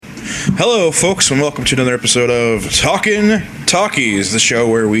Hello, folks, and welcome to another episode of Talkin' Talkies, the show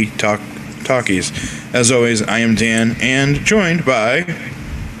where we talk talkies. As always, I am Dan, and joined by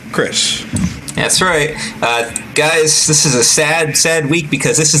Chris. That's right. Guys, this is a sad week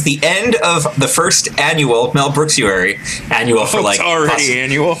because this is the end of the first annual Mel Brooksuary. Annual for it's already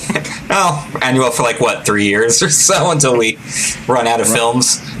annual? Well, annual for 3 years or so until we run out of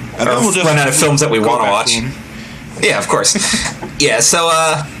films. And then we'll just run out of films that we want to watch. Yeah, of course. Yeah, so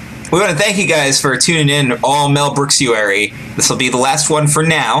we want to thank you guys for tuning in all Mel Brooksuary. This will be the last one for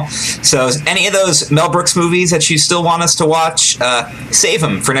now. So any of those Mel Brooks movies that you still want us to watch, save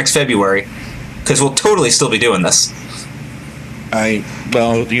them for next February. Because we'll totally still be doing this.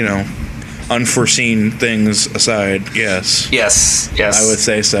 Unforeseen things aside, yes. Yes. I would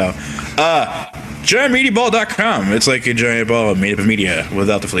say so. GiantMediaBall.com. It's like a giant ball made up of media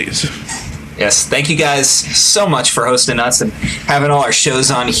without the fleas. Yes, thank you guys so much for hosting us and having all our shows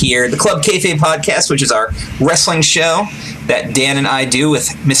on here. The Club Kayfabe Podcast, which is our wrestling show that Dan and I do with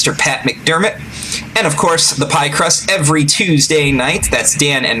Mr. Pat McDermott. And, of course, The Pie Crust every Tuesday night. That's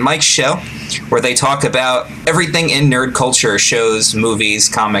Dan and Mike's show, where they talk about everything in nerd culture, shows, movies,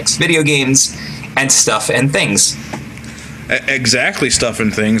 comics, video games, and stuff and things. Exactly, stuff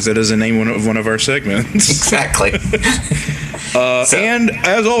and things. That is the name of one of our segments. Exactly. And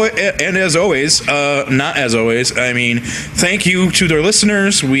as always, thank you to their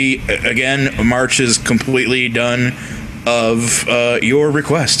listeners. March is completely done of your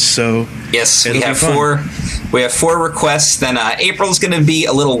requests. So yes, we have four requests. Then April's going to be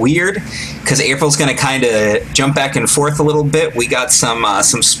a little weird because April's going to kind of jump back and forth a little bit. We got some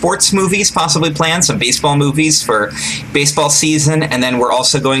sports movies possibly planned, some baseball movies for baseball season, and then we're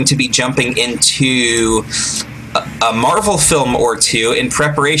also going to be jumping into a Marvel film or two in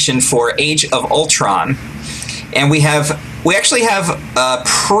preparation for Age of Ultron. And we actually have a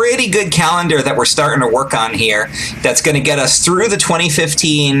pretty good calendar that we're starting to work on here that's going to get us through the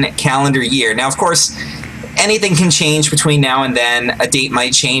 2015 calendar year. Now, of course, anything can change between now and then. A date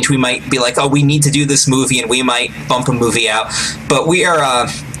might change. We might be like, oh, we need to do this movie, and we might bump a movie out. But we are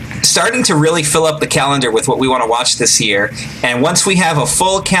starting to really fill up the calendar with what we want to watch this year. And once we have a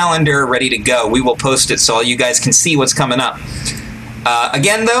full calendar ready to go, we will post it so all you guys can see what's coming up.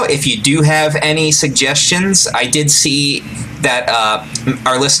 Again, though, if you do have any suggestions, I did see that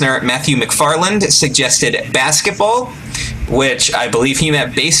our listener, Matthew McFarland, suggested basketball, which I believe he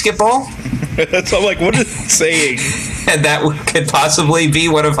meant basketball. So I'm like, what is it saying? And that could possibly be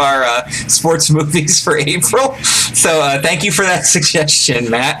one of our sports movies for April. So thank you for that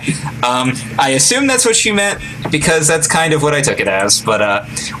suggestion, Matt. I assume that's what you meant because that's kind of what I took it as. But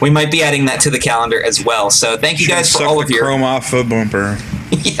we might be adding that to the calendar as well. So thank you guys for all of your chrome off a bumper.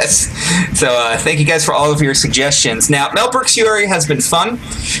 Yes. So thank you guys for all of your suggestions. Now, Mel Brooksuary has been fun.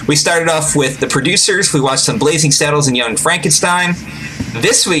 We started off with the producers. We watched some Blazing Saddles and Young Frankenstein.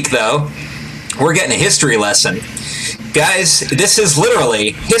 This week, though, we're getting a history lesson. Guys, this is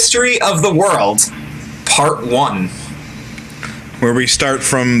literally History of the World, Part 1. Where we start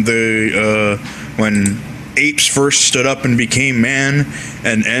from the when apes first stood up and became man,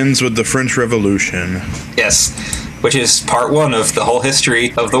 and ends with the French Revolution. Yes, which is Part 1 of the whole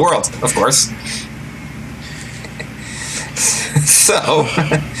history of the world, of course. So,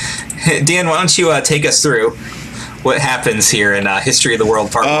 Dan, why don't you take us through what happens here in History of the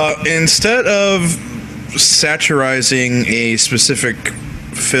World Part 1? Instead of satirizing a specific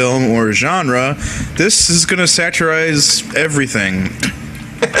film or genre, this is going to satirize everything.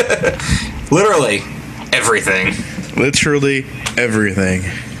 Literally everything. Literally everything.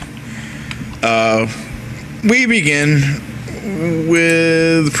 We begin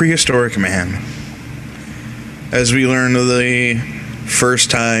with prehistoric man. As we learn the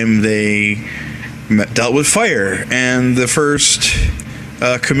first time they dealt with fire, and the first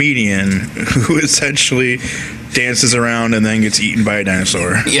comedian who essentially dances around and then gets eaten by a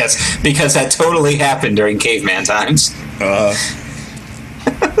dinosaur. Yes, because that totally happened during caveman times.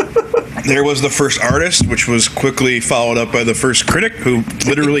 There was the first artist, which was quickly followed up by the first critic, who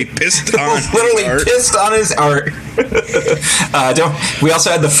literally pissed on his art. We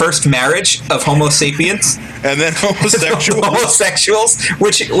also had the first marriage of Homo sapiens. And then homosexuals,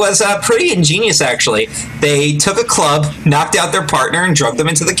 which was pretty ingenious, actually. They took a club, knocked out their partner, and drugged them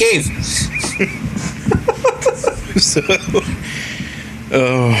into the cave.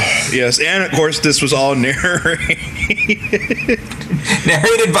 Yes, and of course this was all narrated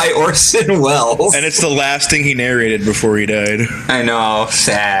by Orson Welles. And it's the last thing he narrated before he died. I know,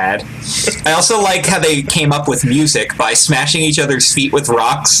 sad. I also like how they came up with music by smashing each other's feet with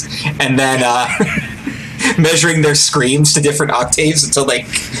rocks and then measuring their screams to different octaves until they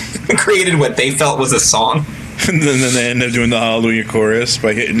created what they felt was a song. And then they end up doing the Hallelujah chorus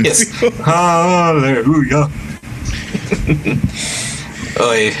by hitting. Yes. Hallelujah.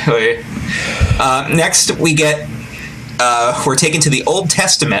 Oy, oy. Next, we're taken to the Old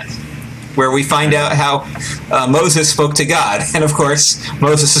Testament, where we find out how Moses spoke to God. And of course,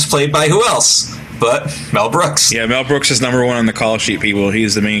 Moses is played by who else but Mel Brooks. Yeah, Mel Brooks is number one on the call sheet, people.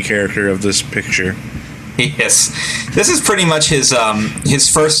 He's the main character of this picture. Yes. This is pretty much his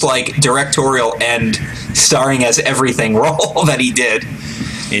first, like, directorial and starring as everything role that he did.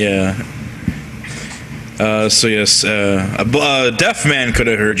 Yeah. So yes, a deaf man could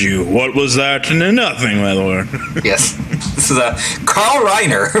have heard you. What was that? Nothing, my lord. Yes. This is Carl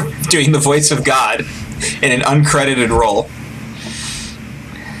Reiner doing the voice of God in an uncredited role.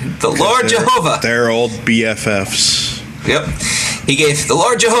 The Lord Jehovah. They're old BFFs. Yep. He gave, the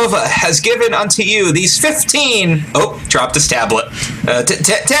Lord Jehovah has given unto you these 15, dropped his tablet,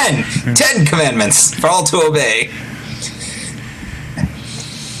 10 commandments for all to obey.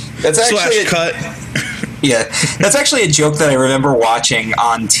 That's actually cut. Yeah, that's actually a joke that I remember watching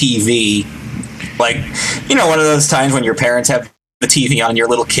on TV. Like, you know, one of those times when your parents have the TV on your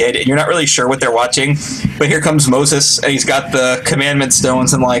little kid and you're not really sure what they're watching, but here comes Moses and he's got the commandment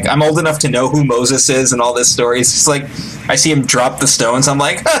stones, and like, I'm old enough to know who Moses is and all this story. It's just like, I see him drop the stones, I'm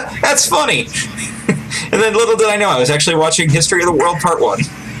like, that's funny. And then little did I know I was actually watching History of the World Part 1.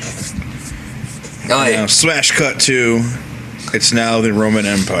 Now, smash cut to, it's now the Roman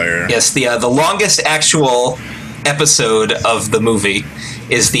Empire. Yes, the longest actual episode of the movie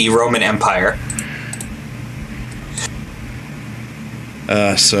is the Roman Empire.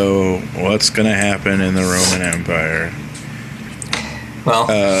 So what's gonna happen in the Roman Empire? Well,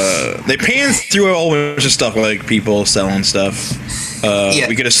 they pan through a whole bunch of stuff, like people selling stuff. Yeah.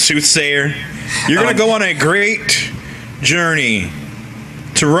 We get a soothsayer. You're gonna go on a great journey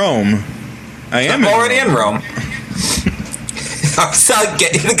to Rome. I'm already in Rome.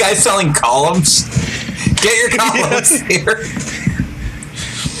 The guy selling columns. Get your columns here.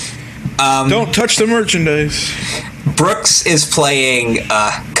 Don't touch the merchandise. Brooks is playing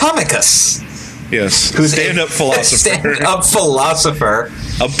Comicus. Yes, Who's stand-up philosopher. Stand-up philosopher.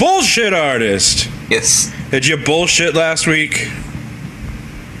 A bullshit artist. Yes. Did you bullshit last week?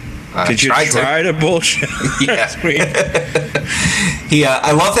 Did you try to bullshit last week?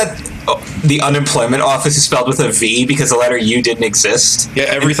 I love that the unemployment office is spelled with a V because the letter U didn't exist. Yeah,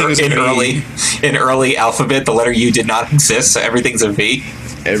 everything is in early alphabet. The letter U did not exist, so everything's a V.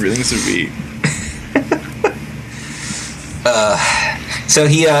 Everything's a V. So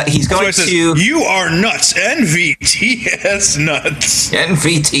he's going so to. You are nuts. NVTS nuts.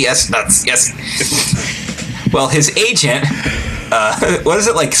 NVTS nuts. Yes. Well, his agent. What is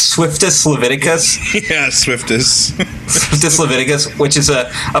it, like Swiftus Leviticus? Yeah, Swiftus. Swiftus Leviticus, which is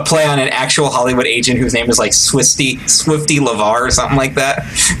a play on an actual Hollywood agent whose name is like Swifty LeVar or something like that.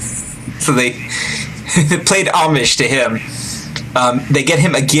 So they played homage to him. They get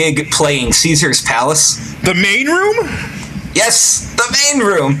him a gig playing Caesar's Palace. The main room? Yes, the main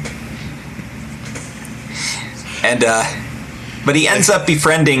room. And but he ends up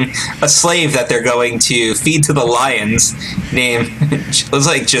befriending a slave that they're going to feed to the lions, named it was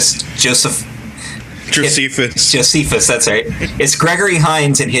like just Josephus, that's right. It's Gregory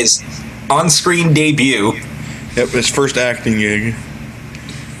Hines in his on-screen debut. Yep, his first acting gig.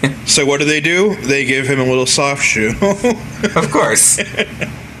 So what do? They give him a little soft shoe. Of course.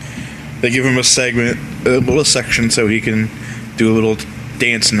 They give him a little section so he can do a little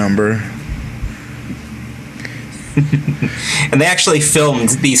dance number. And they actually filmed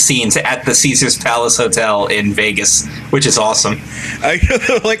these scenes at the Caesar's Palace Hotel in Vegas, which is awesome. I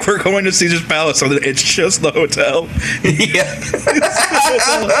like we're going to Caesar's Palace, so it's just the hotel. Yeah.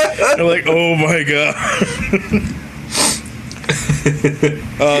 I'm like, oh my god.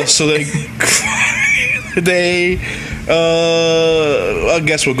 So they I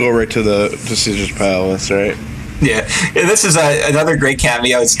guess we'll go right to Caesar's Palace, right? Yeah, and this is another great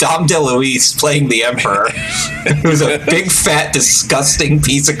cameo. It's Dom DeLuise playing the Emperor, who's a big, fat, disgusting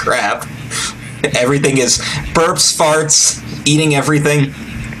piece of crap. Everything is burps, farts, eating everything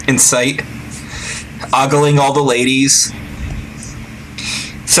in sight, ogling all the ladies.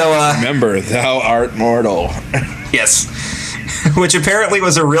 So, remember, thou art mortal. Yes, which apparently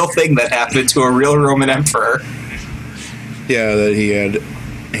was a real thing that happened to a real Roman emperor. Yeah, that he had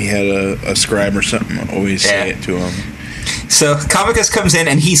a scribe or something always say it to him. So Comicus comes in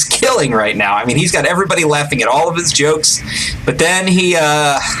and he's killing right now. I mean, he's got everybody laughing at all of his jokes, but then he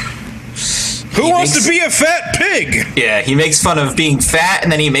Who wants to be a fat pig? Yeah, he makes fun of being fat,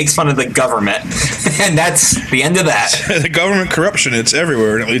 and then he makes fun of the government. And that's the end of that. The government corruption, it's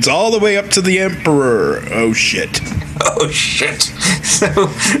everywhere, and it leads all the way up to the emperor. Oh, shit. Oh, shit.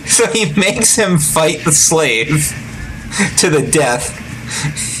 So he makes him fight the slave to the death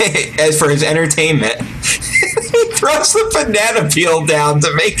as for his entertainment. He throws the banana peel down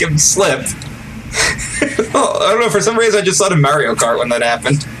to make him slip. Oh, I don't know, for some reason I just thought of Mario Kart when that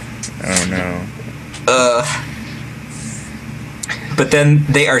happened. Oh, no. But then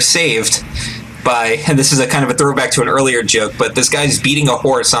they are saved by, and this is a kind of a throwback to an earlier joke, but this guy's beating a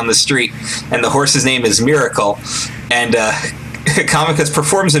horse on the street, and the horse's name is Miracle, and Comicus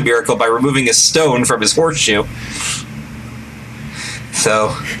performs a miracle by removing a stone from his horseshoe.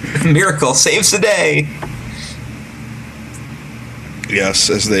 So, Miracle saves the day. Yes,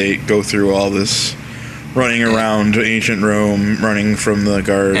 as they go through all this running around ancient Rome, running from the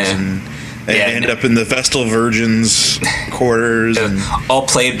guards, and they end up in the Vestal Virgins' quarters. And all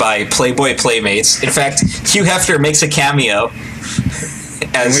played by Playboy Playmates. In fact, Hugh Hefner makes a cameo.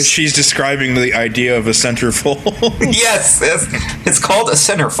 In which she's describing the idea of a centerfold. Yes, it's called a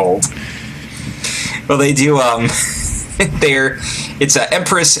centerfold. Well, they do, it's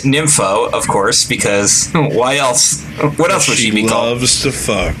Empress Nympho, of course, because why else? What else would she be called? She loves to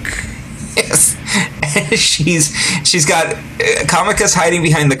fuck. Yes. she's got Comicus hiding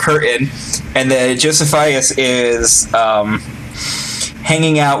behind the curtain, and then Josephius is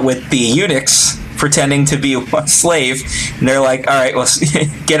hanging out with the eunuchs, pretending to be a slave, and they're like, all right, well,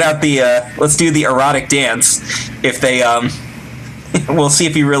 get out the let's do the erotic dance. If they we'll see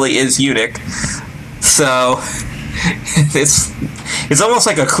if he really is eunuch. So it's almost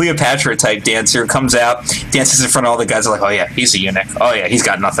like a Cleopatra type dancer who comes out, dances in front of all the guys, are like, oh yeah, he's a eunuch. Oh yeah, he's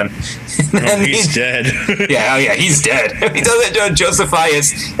got nothing. And he's dead. Yeah, oh yeah, he's dead. He does it to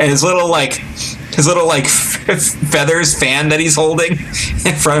Josephius, and his little feathers fan that he's holding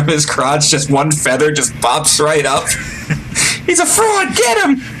in front of his crotch, just one feather just pops right up. He's a fraud, get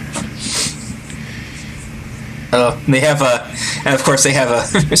him! They have and of course they have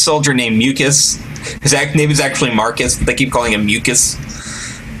a soldier named Mucus. His name is actually Marcus, but they keep calling him Mucus.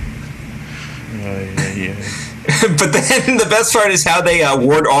 Yeah. But then the best part is how they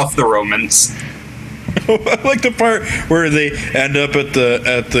ward off the Romans. I like the part where they end up at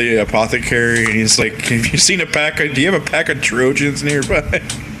the apothecary, and he's like, "Have you seen do you have a pack of Trojans nearby?"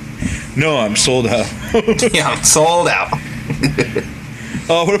 No, I'm sold out. Yeah, I'm sold out.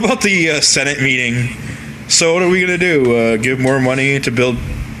 What about the Senate meeting? So what are we gonna do? Give more money to build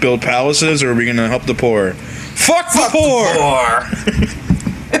palaces, or are we gonna help the poor? Fuck the poor!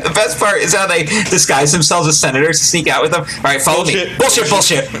 The best part is how they disguise themselves as senators to sneak out with them. All right, follow me. Bullshit.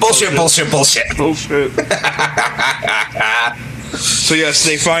 So yes,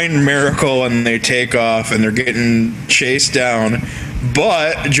 they find Miracle and they take off, and they're getting chased down.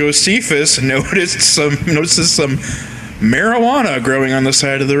 But Josephus notices some marijuana growing on the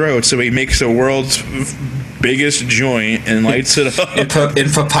side of the road, so he makes the world's biggest joint and lights it up in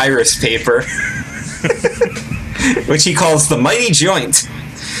papyrus paper, which he calls the mighty joint.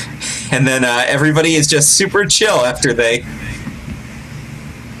 And then everybody is just super chill after they.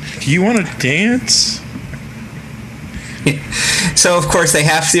 Do you want to dance? So of course they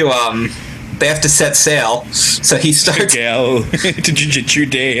have to set sail. So he starts to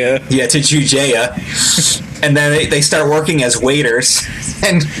Judea. Yeah, to Judea. And then they start working as waiters.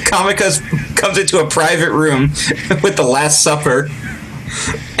 And Comicus comes into a private room with the Last Supper.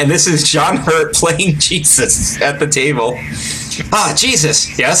 And this is John Hurt playing Jesus at the table. Ah,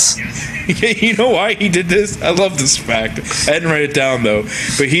 Jesus. Yes? You know why he did this? I love this fact. I didn't write it down, though.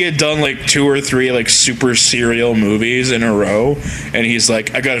 But he had done, 2 or 3, super serial movies in a row. And he's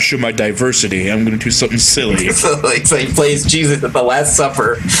like, I gotta show my diversity. I'm gonna do something silly. So he plays Jesus at the Last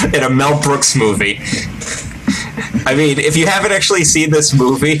Supper in a Mel Brooks movie. I mean, if you haven't actually seen this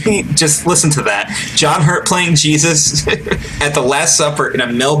movie, just listen to that. John Hurt playing Jesus at the Last Supper in a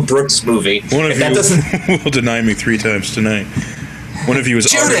Mel Brooks movie. One of you will deny me 3 times tonight. One of you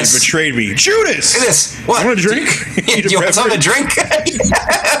has already betrayed me. Judas! What? Want a drink? Do you want something to drink?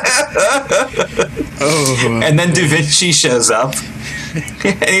 Oh. And then Da Vinci shows up.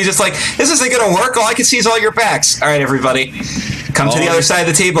 And he's just like, this isn't going to work. All I can see is all your backs. All right, everybody. Come to the other side of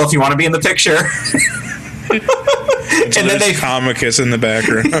the table if you want to be in the picture. And then they Comicus in the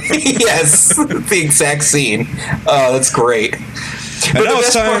background. Yes, the exact scene. Oh, that's great. And now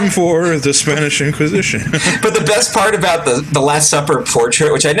it's time for the Spanish Inquisition. But the best part about the Last Supper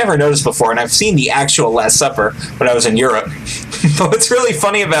portrait, which I'd never noticed before, and I've seen the actual Last Supper when I was in Europe, but what's really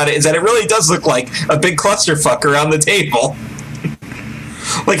funny about it is that it really does look like a big clusterfuck around the table.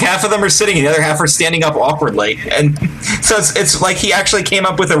 Like half of them are sitting and the other half are standing up awkwardly. And so it's like he actually came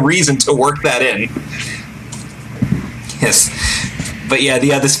up with a reason to work that in. Yes. But yeah,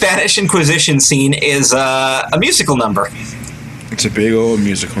 the Spanish Inquisition scene is a musical number. It's a big old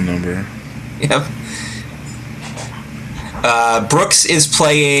musical number. Yep. Brooks is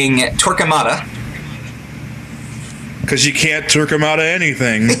playing Torquemada. Because you can't talk him out of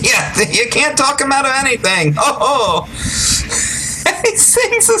anything. Yeah, you can't talk him out of anything. Oh! He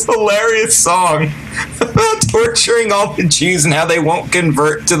sings this hilarious song about torturing all the Jews and how they won't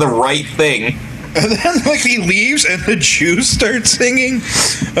convert to the right thing. And then, like, he leaves and the Jews start singing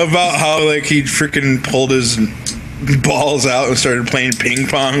about how, like, he freaking pulled his balls out and started playing ping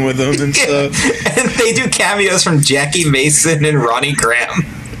pong with them and stuff. And they do cameos from Jackie Mason and Ronnie Graham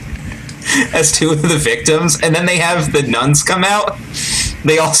as two of the victims. And then they have the nuns come out.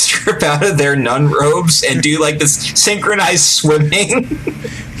 They all strip out of their nun robes and do, like, this synchronized swimming.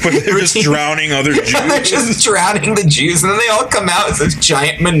 But they're just drowning other Jews. They're just drowning the Jews, and then they all come out as this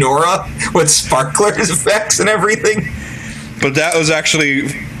giant menorah with sparklers effects and everything. But that was actually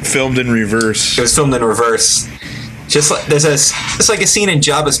filmed in reverse. It was filmed in reverse. Just like it's like a scene in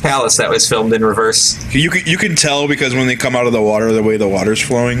Jabba's palace that was filmed in reverse. You can tell because when they come out of the water, the way the water's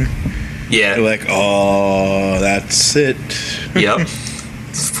flowing. Yeah. You're like, oh, that's it. Yep.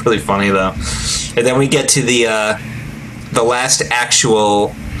 It's really funny though. And then we get to the last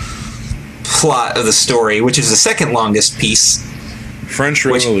actual plot of the story, which is the second longest piece. French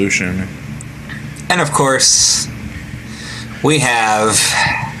Revolution. And of course, we have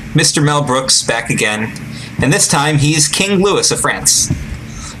Mr. Mel Brooks back again. And this time he's King Louis of France.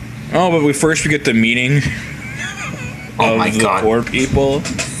 Oh, but we get the meeting Oh of my the god. poor people.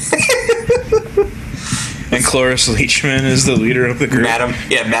 And Cloris Leachman is the leader of the group.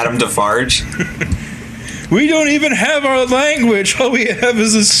 Madame Defarge. We don't even have our language. All we have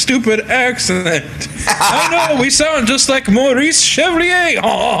is a stupid accent. I know, we sound just like Maurice Chevalier.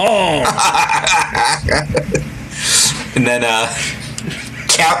 Oh. And then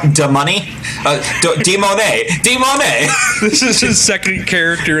Count de Money. De Monet. This is his second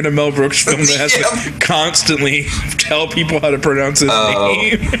character in a Mel Brooks film that has to constantly tell people how to pronounce his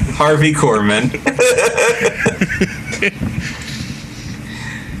name. Harvey Korman.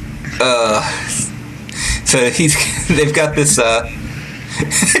 So they've got this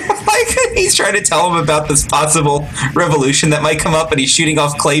like he's trying to tell him about this possible revolution that might come up, and he's shooting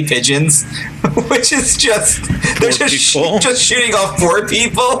off clay pigeons, which is just they're just shooting off poor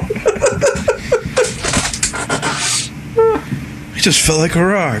people. He just felt like a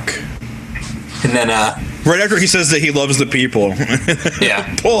rock. And then right after he says that he loves the people.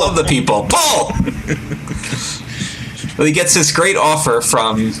 Yeah, love the people. Pull. Well, he gets this great offer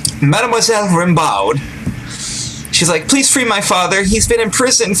from Mademoiselle Rimbaud. She's like, please free my father. He's been in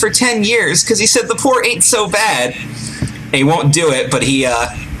prison for 10 years because he said the poor ain't so bad. And he won't do it, but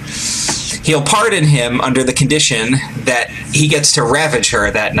he'll pardon him under the condition that he gets to ravage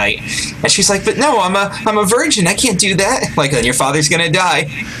her that night. And she's like, but no, I'm a virgin. I can't do that. Like, then your father's going to die.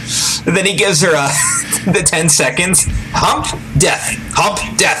 And then he gives her the 10 seconds. Hump, death. Hump,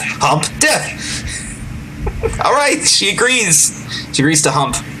 death. Hump, death. All right, she agrees. She agrees to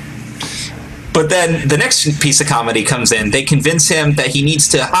hump. But then the next piece of comedy comes in. They convince him that he needs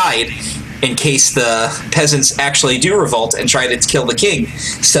to hide in case the peasants actually do revolt and try to kill the king.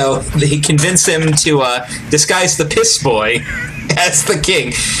 So they convince him to disguise the piss boy as the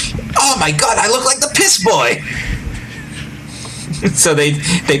king. Oh my god, I look like the piss boy! So they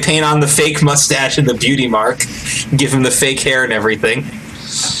paint on the fake mustache and the beauty mark, give him the fake hair and everything.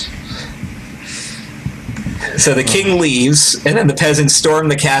 So the king leaves, and then the peasants storm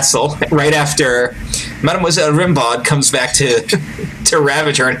the castle right after Mademoiselle Rimbaud comes back to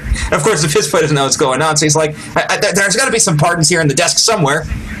ravage her. And of course, the piss boy doesn't know what's going on, so he's like, there's got to be some pardons here in the desk somewhere.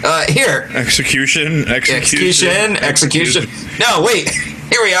 Here. Execution. No, wait.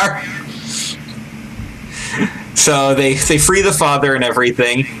 Here we are. So they free the father and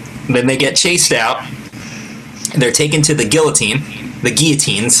everything. And then they get chased out. And they're taken to the guillotine. The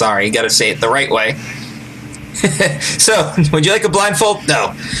guillotine, sorry, got to say it the right way. So, would you like a blindfold?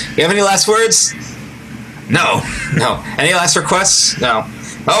 No. You have any last words? No. Any last requests? No.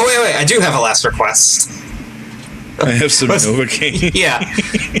 Oh, wait, I do have a last request. I have some Novocaine. Yeah.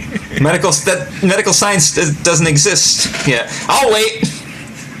 Medical science doesn't exist. Yeah. I'll wait.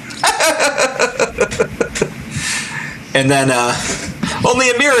 And then,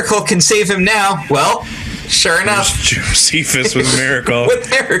 only a miracle can save him now. Well, sure enough. Josephus with Miracle. With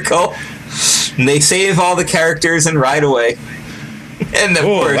Miracle. And they save all the characters and ride away. And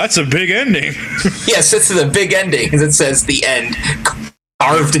that's a big ending. Yes, it's the big ending, because it says the end.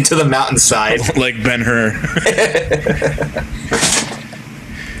 carved into the mountainside. Like Ben-Hur.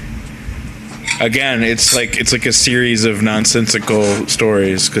 Again, it's like a series of nonsensical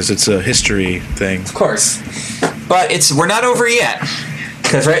stories because it's a history thing. Of course. But we're not over yet.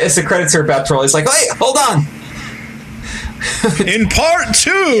 Because right as the credits are about to roll, he's like, wait, hold on. In part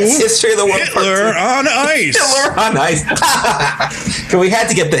 2, History of the World Hitler on ice. Hitler on ice. So we had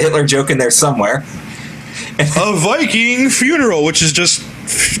to get the Hitler joke in there somewhere. A Viking funeral, which is just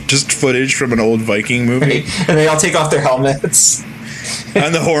footage from an old Viking movie. Right. And they all take off their helmets.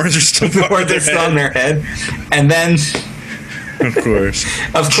 And the horns are still on their head. And then... Of course.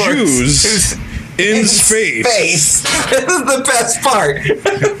 Jews in space. This is the best part.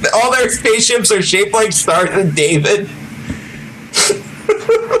 All their spaceships are shaped like Stars of David.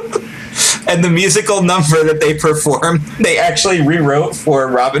 And the musical number that they perform, they actually rewrote for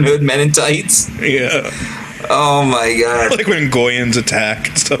Robin Hood Men in Tights. Yeah. Oh my god. Like when Goyans attack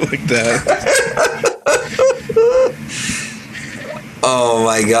and stuff like that. Oh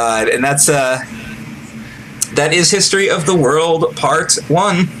my god. And that is History of the World Part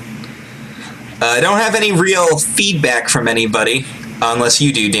 1. I don't have any real feedback from anybody, unless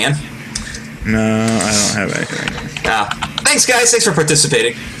you do, Dan. No, I don't have anything. Thanks, guys. Thanks for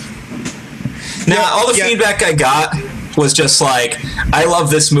participating. Now, all the feedback I got was just like, I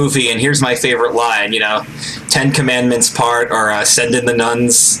love this movie, and here's my favorite line, 10 Commandments part, or send in the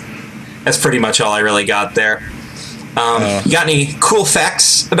nuns. That's pretty much all I really got there. You got any cool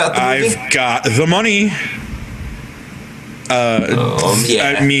facts about the movie? I've got the money.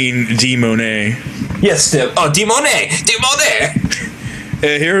 Yeah. I mean, D. Monet. Yes, Steve. Oh, D. Monet! D. Monet!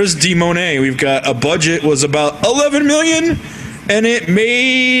 Here's D. Monet. We've got a budget was about $11 million, and it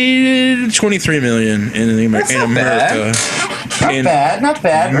made $23 million in America. Not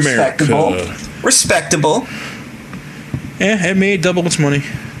bad. America. Respectable. Yeah, it made double its money,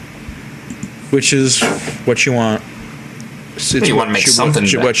 which is what you want. You want to make something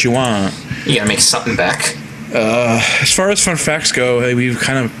back. What you want. You gotta make something back. As far as fun facts go, we've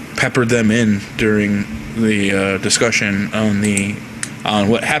kind of peppered them in during the discussion on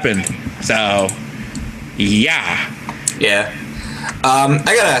what happened. So, yeah.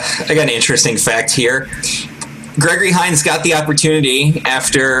 I got an interesting fact here. Gregory Hines got the opportunity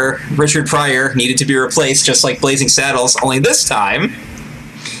after Richard Pryor needed to be replaced, just like Blazing Saddles. Only this time,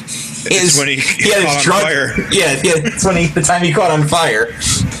 it's when he caught on fire. Yeah, it's the time he caught on fire.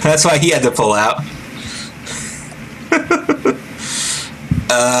 That's why he had to pull out.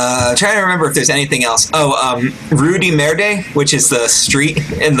 Trying to remember if there's anything else. Rue de Merde, which is the street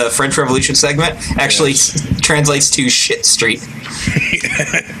in the French Revolution segment, actually translates to shit street.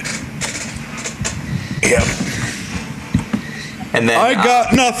 Yep. And then I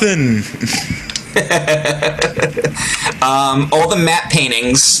got nothing. All the matte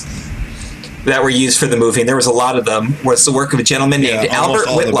paintings that were used for the movie, and there was a lot of them, was the work of a gentleman named Albert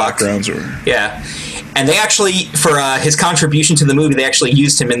Whitlock. Yeah. And they actually, for his contribution to the movie, they actually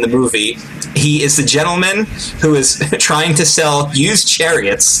used him in the movie. He is the gentleman who is trying to sell used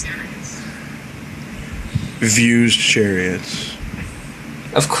chariots. Used chariots.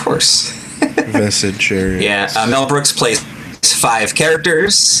 Of course. Vested chariots. Yeah, Mel Brooks plays 5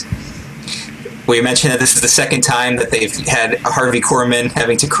 characters. We mentioned that this is the second time that they've had Harvey Korman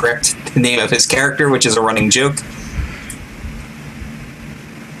having to correct the name of his character, which is a running joke.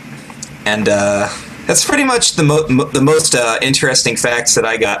 And that's pretty much the most interesting facts that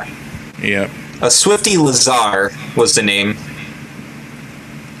I got. Yep. Swifty Lazar was the name.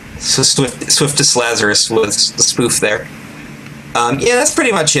 So Swiftus Lazarus was the spoof there. Yeah, that's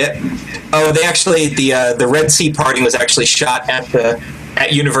pretty much it. Oh, they actually the Red Sea party was actually shot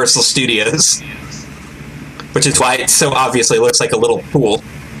at Universal Studios, which is why it so obviously looks like a little pool.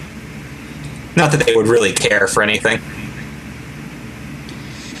 Not that they would really care for anything.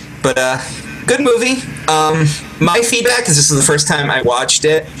 But good movie. My feedback is this is the first time I watched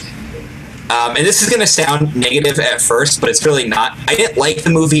it. And this is going to sound negative at first, but it's really not. I didn't like the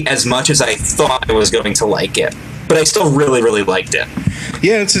movie as much as I thought I was going to like it. But I still really, really liked it.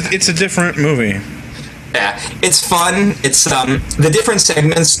 Yeah, it's a different movie. Yeah, it's fun. It's the different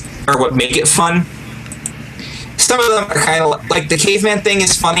segments are what make it fun. Some of them are kind of like the caveman thing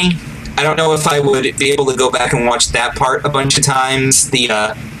is funny. I don't know if I would be able to go back and watch that part a bunch of times.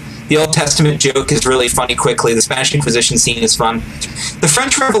 The Old Testament joke is really funny quickly. The Spanish Inquisition scene is fun. The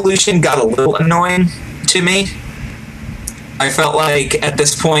French Revolution got a little annoying to me. I felt like at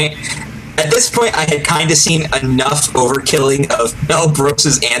this point, I had kind of seen enough overkilling of Mel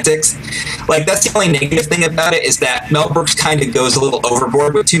Brooks' antics. Like, that's the only negative thing about it, is that Mel Brooks kind of goes a little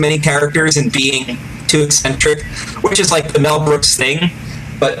overboard with too many characters and being too eccentric, which is like the Mel Brooks thing.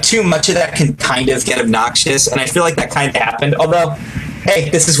 but too much of that can kind of get obnoxious, and I feel like that kind of happened. Although, hey,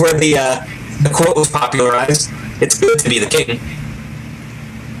 this is where the quote was popularized. It's good to be the king.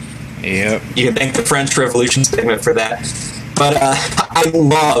 Yep. You can thank the French Revolution statement for that. But I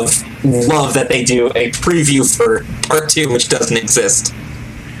love that they do a preview for part 2, which doesn't exist.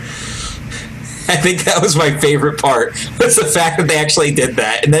 I think that was my favorite part, was the fact that they actually did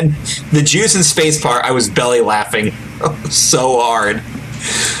that. And then the Jews in space part, I was belly laughing so hard.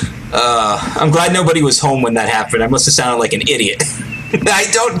 I'm glad nobody was home when that happened. I must have sounded like an idiot. I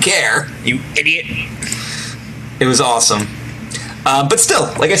don't care. You idiot. It was awesome. But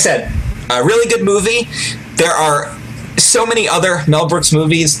still, like I said, a really good movie. There are so many other Mel Brooks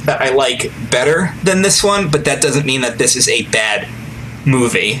movies that I like better than this one, but that doesn't mean that this is a bad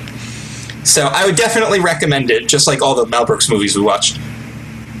movie. So I would definitely recommend it, just like all the Mel Brooks movies we watched.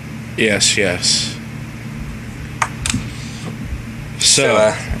 Yes.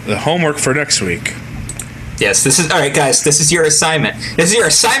 So the homework for next week. Yes, this is... All right, guys, this is your assignment. This is your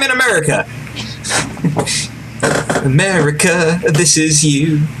assignment, America. America, this is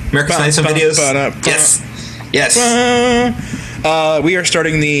you. America's Nice on Videos. Yes. We are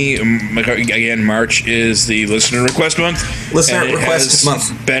starting again, March is the listener request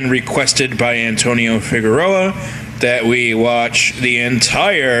month. Been requested by Antonio Figueroa that we watch the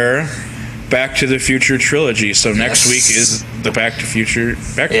entire Back to the Future trilogy. So next week is the Back to the Future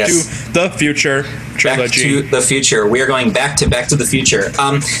trilogy. Back to the Future. We are going back to the Future.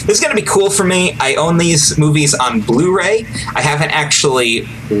 This is going to be cool for me. I own these movies on Blu-ray. I haven't actually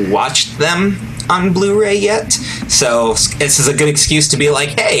watched them on Blu-ray yet, so this is a good excuse to be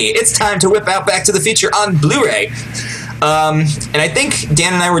like, hey, it's time to whip out Back to the Future on Blu-ray. And I think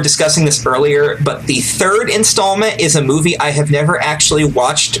Dan and I were discussing this earlier, but the third installment is a movie I have never actually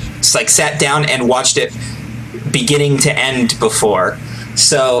watched, sat down and watched it beginning to end before.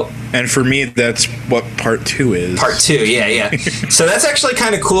 So... And for me, that's what part 2 is. Part 2, yeah. So that's actually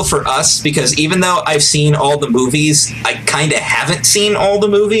kind of cool for us, because even though I've seen all the movies, I kind of haven't seen all the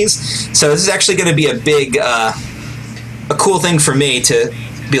movies. So this is actually going to be a big, a cool thing for me to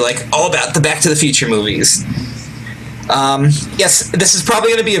be like, all about the Back to the Future movies. Yes, this is probably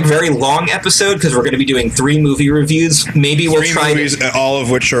going to be a very long episode, because we're going to be doing 3 movie reviews. Maybe we'll try movies, all of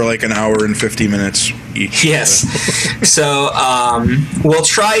which are like an hour and 50 minutes each. Yes. So we'll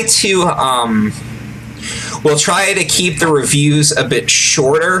try to keep the reviews a bit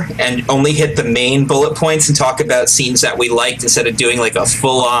shorter and only hit the main bullet points and talk about scenes that we liked instead of doing like a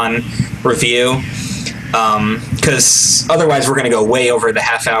full-on review. Because otherwise we're going to go way over the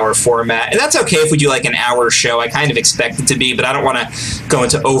half-hour format. And that's okay if we do like an hour show. I kind of expect it to be, but I don't want to go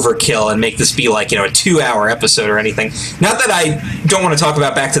into overkill and make this be like, a 2-hour episode or anything. Not that I don't want to talk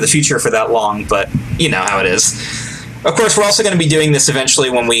about Back to the Future for that long, but you know how it is. Of course, we're also going to be doing this eventually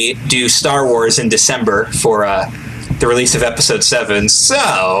when we do Star Wars in December for the release of Episode 7.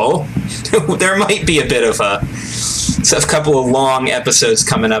 So there might be a bit of a couple of long episodes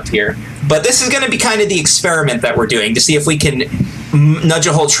coming up here. But this is going to be kind of the experiment that we're doing to see if we can nudge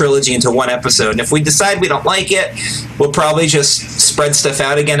a whole trilogy into one episode. And if we decide we don't like it, we'll probably just spread stuff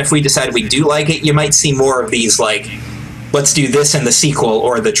out again. If we decide we do like it, you might see more of these, like, let's do this and the sequel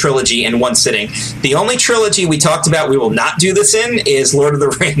or the trilogy in one sitting. The only trilogy we talked about we will not do this in is Lord of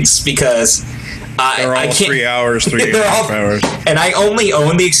the Rings, because they're all I can't, 3 hours, 3.5 hours. And I only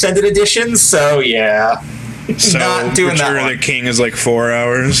own the extended editions, so yeah. So not doing Return that of the King is like 4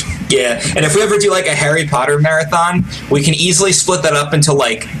 hours. Yeah, and if we ever do like a Harry Potter marathon, we can easily split that up into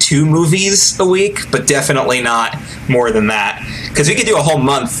like 2 movies a week, but definitely not more than that. Because we could do a whole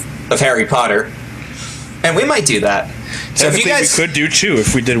month of Harry Potter, and we might do that. So if you guys, we could do 2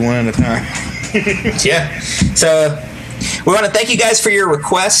 if we did one at a time. Yeah. So we want to thank you guys for your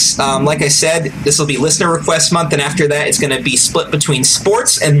requests. Like I said, this will be listener request month, and after that, it's going to be split between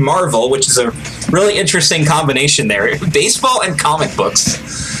sports and Marvel, which is a really interesting combination there. Baseball and comic books.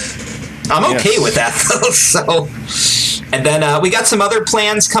 I'm okay with that, though. So, and then we got some other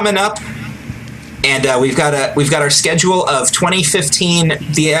plans coming up, and we've got our schedule of 2015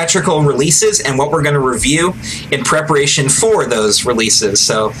 theatrical releases and what we're going to review in preparation for those releases.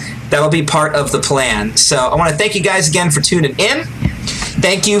 So that'll be part of the plan. So I want to thank you guys again for tuning in.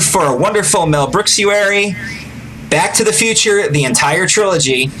 Thank you for a wonderful Mel Brooksuary. Back to the Future, the entire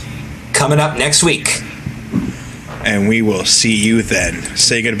trilogy, coming up next week. And we will see you then.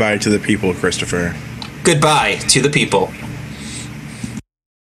 Say goodbye to the people, Christopher. Goodbye to the people.